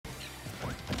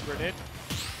grenade.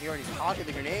 He already pocketed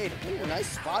the grenade. Ooh, nice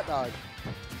spot dodge.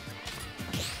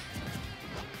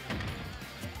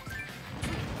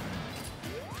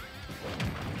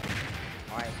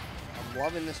 Alright, I'm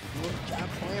loving this jab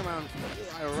play around from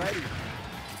Eli already.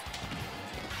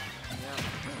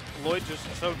 Yeah. Lloyd just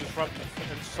so disruptive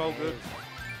and so good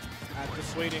at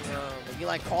dissuading.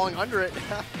 Eli calling under it.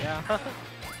 Yeah.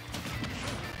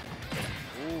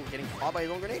 Ooh, getting caught by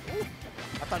his own grenade. Ooh.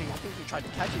 I think he tried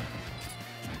to catch it.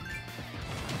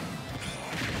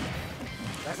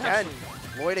 Again,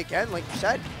 Lloyd again, like you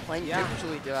said, playing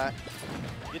differently to that.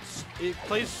 It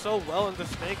plays so well into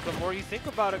Snake the more you think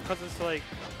about it, because it's like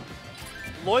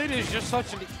Lloyd is just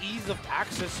such an ease of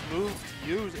access move to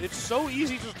use. It's so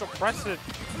easy just to press it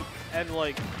and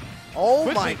like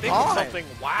quickly think of something.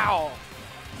 Wow.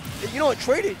 You know, it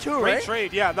traded too, right? Great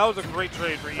trade, yeah, that was a great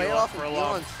trade for Play it Elam. off For in Elam.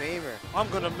 Elam's favor. I'm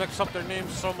gonna mix up their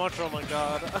names so much. Oh my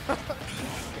god.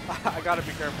 I gotta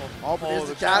be careful. Oh, but there's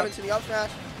the jab into the up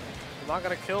smash. I'm not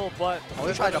gonna kill, but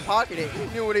he tried to pocket it. He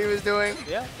knew what he was doing.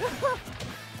 Yeah.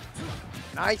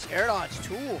 Nice air dodge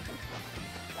too.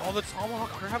 Oh, the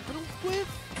tomahawk grab gonna whip.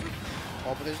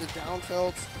 Oh, but there's the down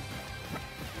tilt.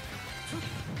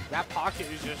 That pocket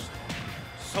is just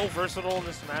so versatile in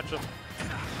this matchup.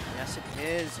 Yes, it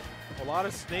is. A lot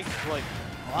of Snake's like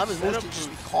a lot of his moves can just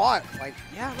be caught. Like,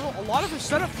 yeah, no, a lot of his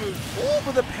setup moves. Oh,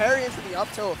 but the parry into the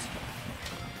up tilt.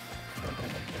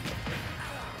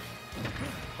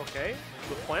 Okay,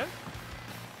 good plan.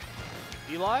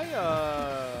 Eli,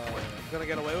 gonna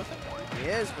get away with it? He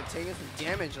is, but taking some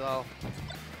damage though.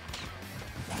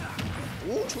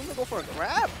 Ooh, trying to go for a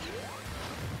grab.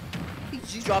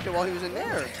 He dropped it while he was in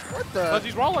there. What the? Because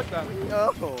he's wrong like that.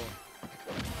 No.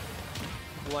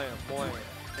 Blam.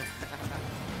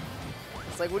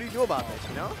 It's like, what do you do about this,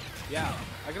 you know? Yeah,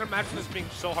 I can imagine this being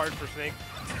so hard for Snake.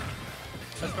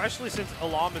 Especially since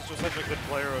Elam is just such a good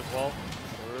player as well.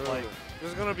 Like, this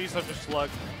is gonna be such a slog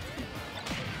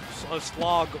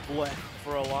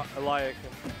for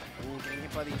Eliakim. Ooh, getting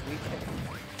hit by these weak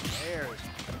players.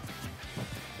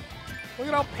 Look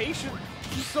at how patient.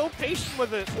 He's so patient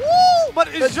with it. Woo! But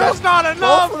it's just not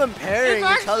enough. Both of them parrying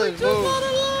each other's moves.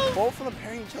 Not Both of them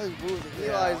parrying each other's moves. And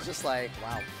Eli's just like,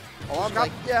 wow. Elam's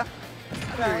like, yeah,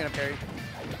 I know you're gonna parry.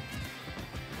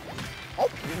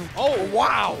 Oh,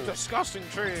 wow. Disgusting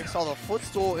tree. Saw the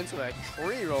footstool into that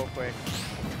tree real quick.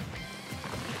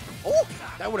 Oh,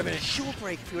 that would have been a shield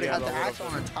break if he would have had the axe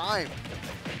on time.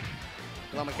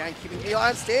 Elam again keeping Eli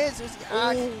on stage. There's the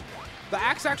axe. The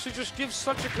axe actually just gives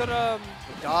such a good it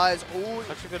does. Ooh.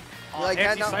 Such a good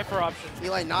anti-cypher option.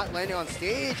 Eli not landing on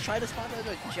stage. Try to spot that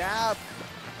with a jab.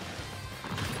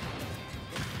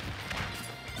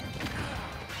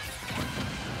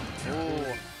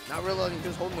 Ooh. Not realizing he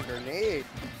was holding a grenade.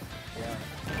 Yeah.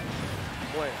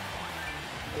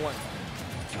 One.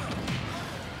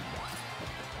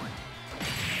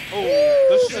 Oh,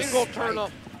 the single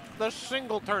turnip. The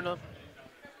single turnip.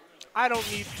 I don't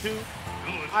need two.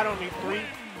 I don't need three.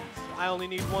 I only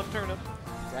need one turnip.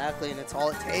 Exactly, and it's all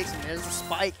it takes, and there's the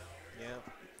spike. Yeah.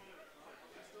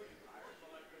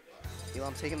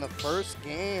 Elam taking the first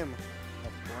game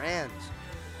of Brands.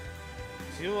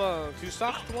 Two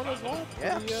soft one as well.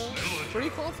 Yeah. Pretty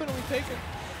confidently taken.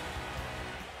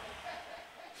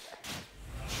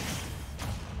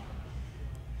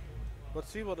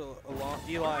 Let's see what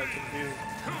Eli can do.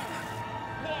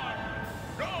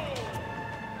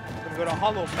 Gonna go to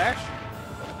hollow bash.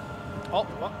 Oh,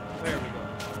 well, there we go.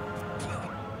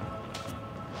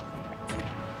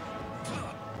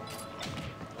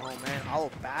 Oh man,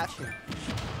 hollow bashing.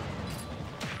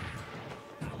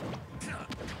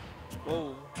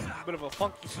 Whoa, a bit of a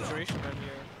funky situation right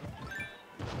here.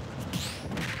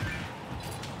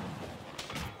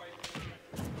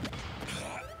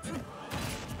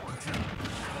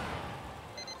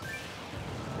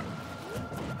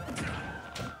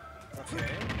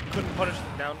 Okay, couldn't punish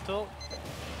the down tilt.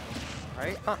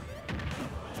 Right? Huh.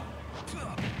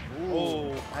 Ooh,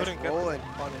 Oh, couldn't get the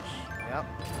punish. Yep.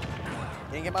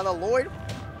 Didn't get by the Lloyd.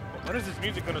 When is this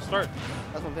music gonna start?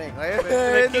 That's what I'm saying.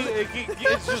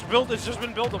 It's just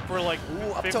been built up for like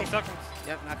 50 seconds.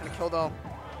 Yep, not gonna kill though.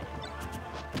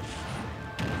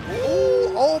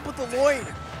 Ooh, oh, but the Lloyd.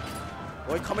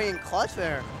 Lloyd coming in clutch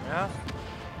there. Yeah.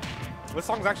 This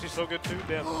song's actually so good too.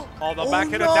 Damn. Oh, the back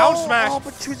hit a down smash. Oh,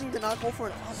 but choosing to not go for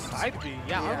an up side B.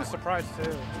 Yeah, I was surprised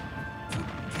too.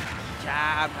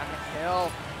 Jab, not gonna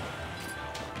kill.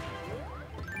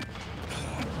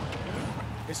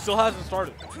 It still hasn't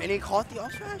started. And he caught the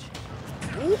up smash.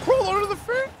 Ooh, crawl under the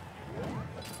feet.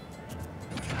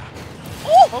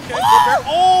 Oh! Okay.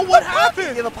 Oh, what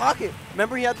happened? In the pocket.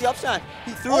 Remember, he had the upside.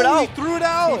 He threw it Oh, out. he threw it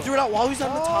out. He threw it out while he was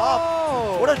on the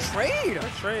top. What a trade. What a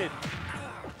trade.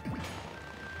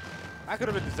 That could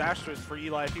have been disastrous for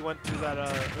Eli if he went to that.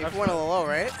 If he went a little low,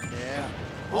 right? Yeah.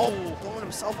 Oh, blowing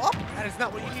himself up. That is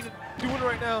not what you need to do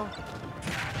right now.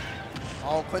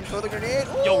 Oh, couldn't throw the grenade.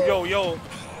 Ooh. Yo.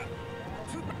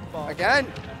 Again.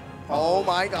 Oh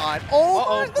my God.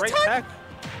 Oh, my, great tech.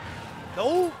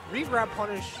 No re-grab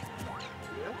punish.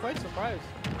 I'm quite surprised.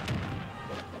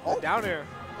 Oh, down air.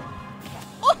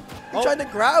 Oh, he tried to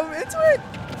grab him into it.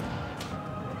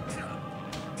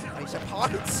 Nice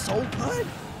pocket's so good.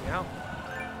 Yeah.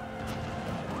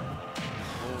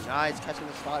 Oh, nice catching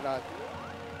the slot dog.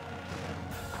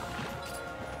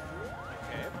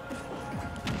 Okay.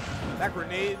 That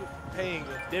grenade paying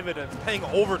dividends, paying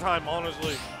overtime,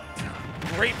 honestly.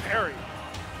 Great parry.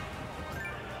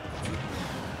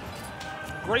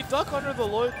 Great duck under the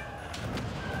Lloyd.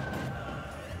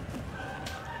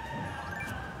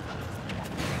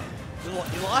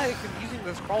 Eliakim using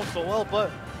this crawl so well, but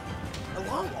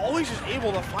Elam always just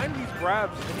able to find these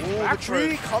grabs. The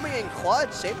tree coming in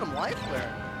clutch, saving him life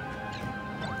there.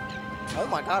 Oh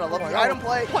my God, I love the item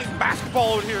play. Playing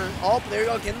basketball out here. Oh, there you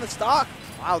go, getting the stock.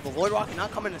 Wow, the Lloyd Rocket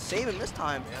not coming to save him this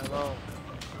time. Yeah, no.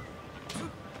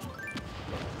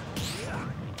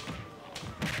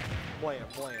 Blam.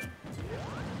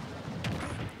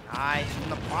 Nice, in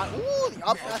the pot. Ooh, the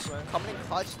up smash coming in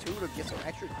clutch too to get some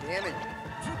extra damage.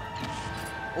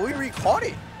 Oh, he re-caught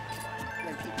it. And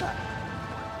then keep that.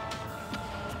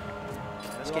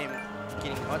 This game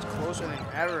getting much closer than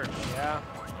ever. Yeah.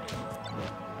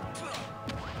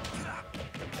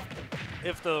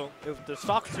 If the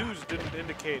stock twos didn't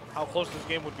indicate how close this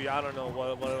game would be, I don't know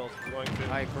what else is going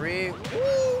to. I agree.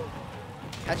 Ooh.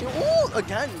 Catching. Ooh,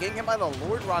 again, getting hit by the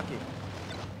Lord Rocket.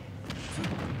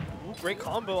 Ooh, great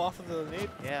combo off of the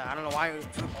nade. Yeah, I don't know why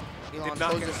Elam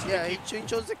chose this. Yeah, he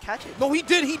chose to catch it. No, he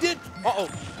did. Uh-oh.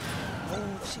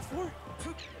 Oh, C4.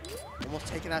 Almost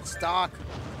taking that stock.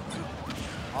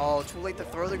 Oh, too late to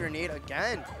throw the grenade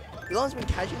again. Elam's been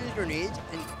catching his grenades,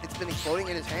 and it's been exploding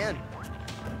in his hand.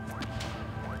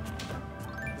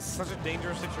 This is such a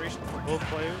dangerous situation for both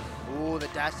players. Ooh, the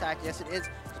dash attack. Yes, it is.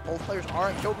 Both players are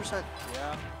at kill percent.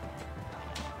 Yeah.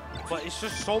 But it's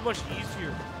just so much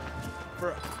easier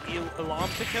for Elam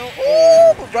to kill.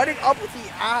 Ooh, running up with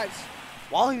the axe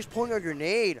while he was pulling a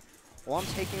grenade. Well, I'm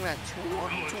taking that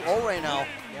 2-0 right now.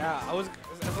 Yeah,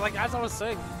 as I was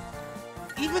saying,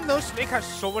 even though Snake has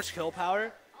so much kill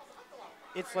power,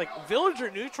 it's like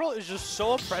villager neutral is just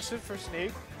so oppressive for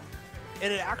Snake,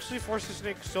 and it actually forces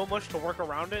Snake so much to work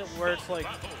around it, where it's like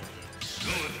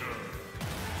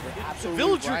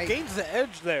villager gains the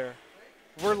edge there,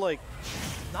 where like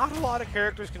not a lot of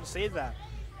characters can say that.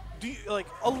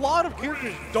 A lot of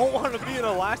characters don't want to be in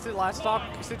a last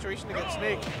stock situation against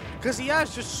Snake because he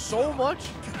has just so much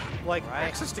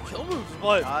access to kill moves.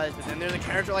 But then there's a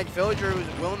character like Villager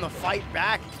who's willing to fight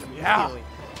back immediately. Yeah.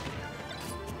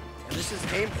 And this is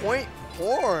game point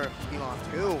for Elam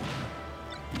too.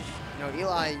 You know,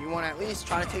 Eli, you want to at least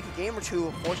try to take a game or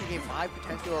two, force your game 5,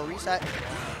 potentially a reset.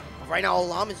 But right now,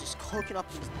 Elam is just cooking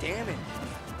up this damage.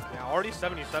 Yeah, already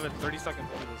 77, 30 seconds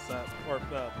into the set, or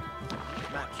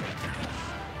match.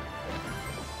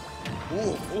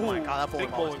 Ooh, oh my God, that bowling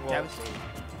ball was devastating.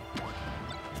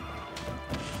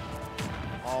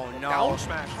 Oh no. Down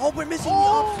smash. Oh, we're missing the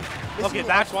ups. Okay,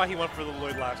 that's why he went for the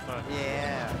Lloyd last time.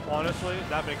 Yeah. Honestly,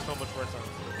 that makes so much more sense.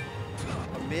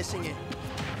 I'm missing it.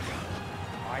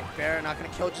 All right, Bear, not gonna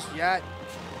kill just yet.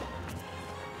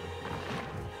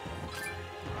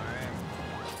 All right.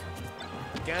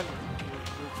 Again,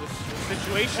 this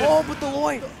situation. Oh, but the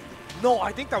Lloyd. No,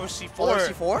 I think that was C4. Oh, that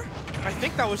was C4? I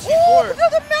think that was C4. Oh, it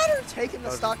doesn't matter. Taking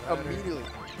the stock immediately.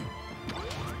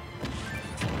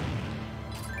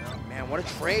 Oh, man, what a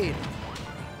trade.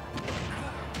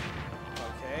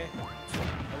 Okay.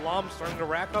 Elam starting to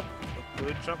rack up a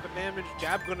good chunk of damage.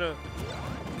 Jab gonna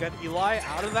get Eli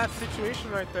out of that situation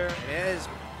right there. It is.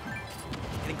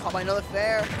 Getting caught by another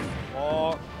fair.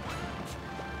 Oh.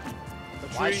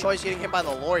 Wise choice getting hit by the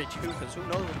Lori too, because who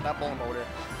knows what that bowling ball did.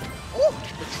 Oh,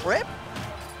 the trip?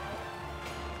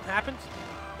 Happens.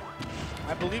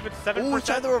 I believe it's 7%. Ooh,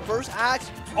 tried the reverse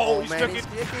axe. Oh, he man, took he's it.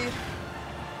 sticky.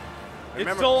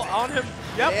 It's still on him.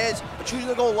 Yep. It is, but choosing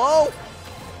to go low.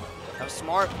 That was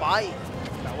smart bite.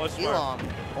 That was smart. Elam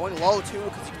going low too,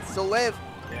 because he can still live.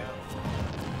 Yeah.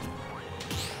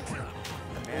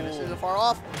 Man, this isn't far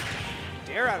off.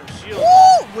 Dare out of shield.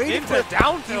 Ooh, waited into for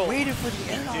down tilt. He waited for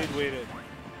the air. He did wait it.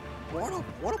 What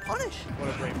a punish. What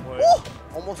a great play. Ooh,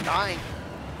 almost dying.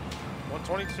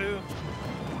 122.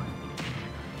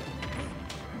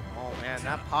 Oh man, And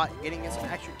that pot getting in some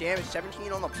extra damage.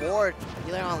 17 on the board.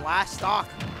 Eli on last stock.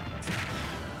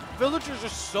 Villagers are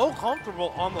so comfortable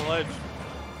on the ledge.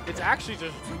 It's actually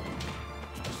just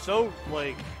so,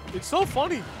 like, it's so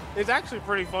funny. It's actually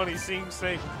pretty funny seeing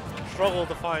Snake struggle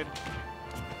to find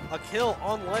a kill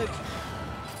on ledge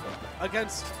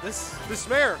against this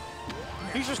mayor.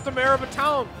 He's just the mayor of a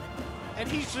town, and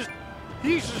he's just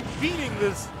beating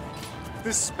this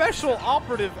special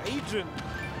operative agent,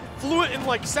 fluent in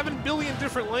like 7 billion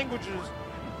different languages.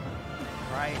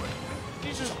 Right.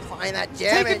 He's just applying that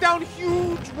damage. taking down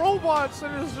huge robots,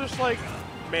 and it's just like,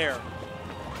 mayor.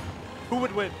 Who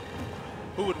would win?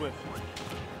 Who would win?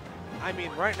 I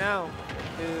mean, right now,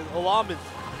 Elam is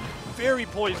very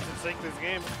poised to take this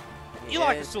game.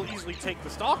 Eli can still easily take the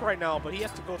stock right now, but he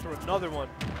has to go through another one.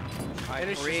 I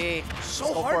and agree. It's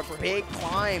so go hard for a big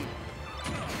climb.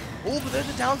 Oh, but there's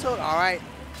a down tilt. All right.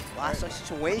 Last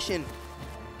situation.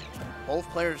 Both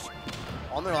players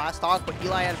on their last stock, but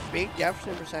Eli had a big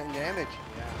deficit percent in damage.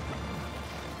 Yeah.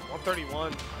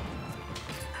 131.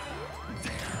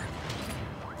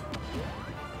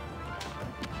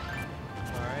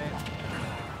 All right.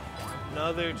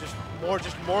 Another just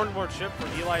more and more chip for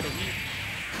Eli to eat.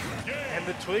 And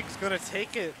the Twig's gonna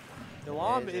take it.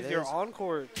 Elam is your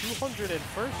Encore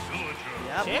 201st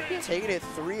champion. Taking it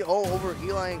 3-0 over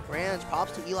Eli and Grants.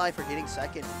 Props to Eli for getting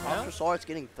second. Props for Sarts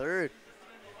getting third.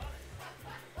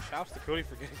 Shouts to Cody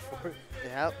for getting fourth.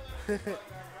 Yep. Man,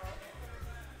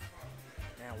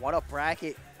 what a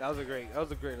bracket. That was a great. It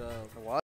was.